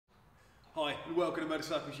Hi and welcome to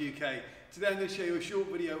Motorcycles UK. Today I'm going to show you a short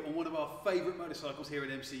video on one of our favourite motorcycles here at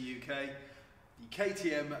MC UK, the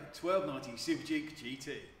KTM 1290 Superduke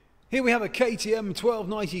GT. Here we have a KTM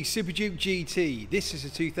 1290 Superduke GT. This is a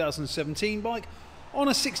 2017 bike on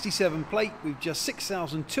a 67 plate with just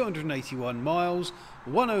 6,281 miles,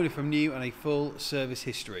 one owner from new and a full service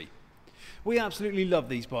history. We absolutely love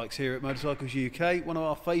these bikes here at Motorcycles UK, one of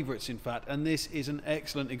our favourites in fact, and this is an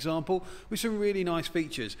excellent example with some really nice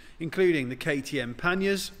features, including the KTM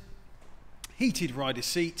Panniers, heated rider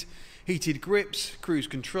seat, heated grips, cruise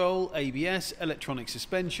control, ABS, electronic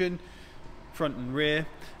suspension, front and rear,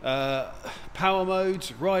 power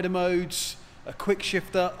modes, rider modes, a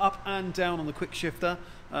Quickshifter, up and down on the Quickshifter,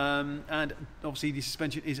 and obviously the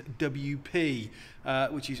suspension is WP,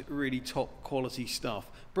 which is really top quality stuff.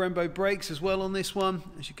 Brembo brakes as well on this one,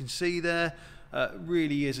 as you can see there.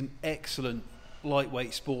 Really is an excellent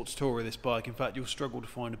lightweight sports tourer, this bike. In fact, you'll struggle to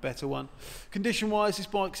find a better one. Condition wise, this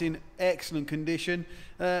bike's in excellent condition.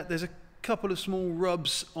 There's a couple of small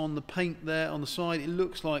rubs on the paint there on the side. It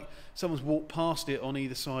looks like someone's walked past it on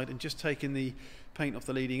either side and just taken the paint off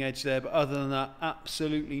the leading edge there, but other than that,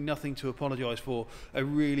 absolutely nothing to apologise for. A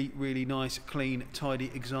really nice, clean, tidy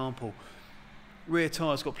example. Rear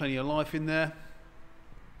tyre's got plenty of life in there.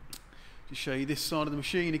 Just show you this side of the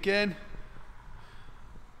machine again.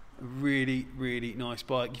 A really nice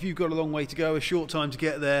bike. If you've got a long way to go, a short time to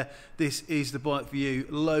get there, this is the bike for you.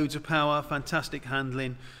 Loads of power, fantastic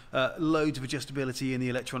handling, loads of adjustability in the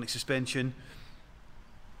electronic suspension.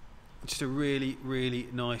 Just a really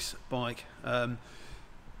nice bike.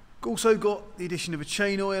 Also got the addition of a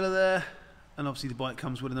chain oiler there, and obviously the bike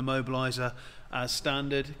comes with an immobiliser as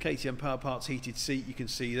standard. KTM Power Parts heated seat, you can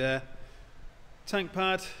see there. Tank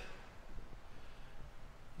pad.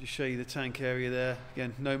 Just show you the tank area there.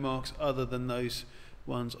 Again, no marks other than those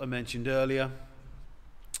ones I mentioned earlier.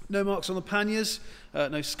 No marks on the panniers,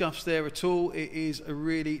 no scuffs there at all. It is a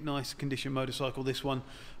really nice condition motorcycle, this one,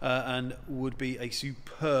 and would be a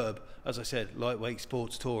superb, as I said, lightweight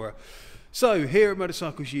sports tourer. So here at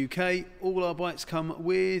Motorcycles UK, all our bikes come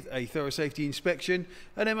with a thorough safety inspection,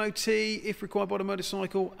 an MOT if required by the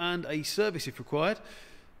motorcycle, and a service if required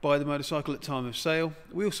by the motorcycle at time of sale.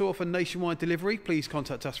 We also offer nationwide delivery. Please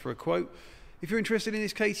contact us for a quote. If you're interested in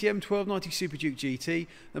this KTM 1290 Superduke GT,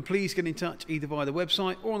 then please get in touch either via the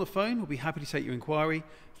website or on the phone. We'll be happy to take your inquiry.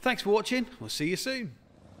 Thanks for watching. We'll see you soon.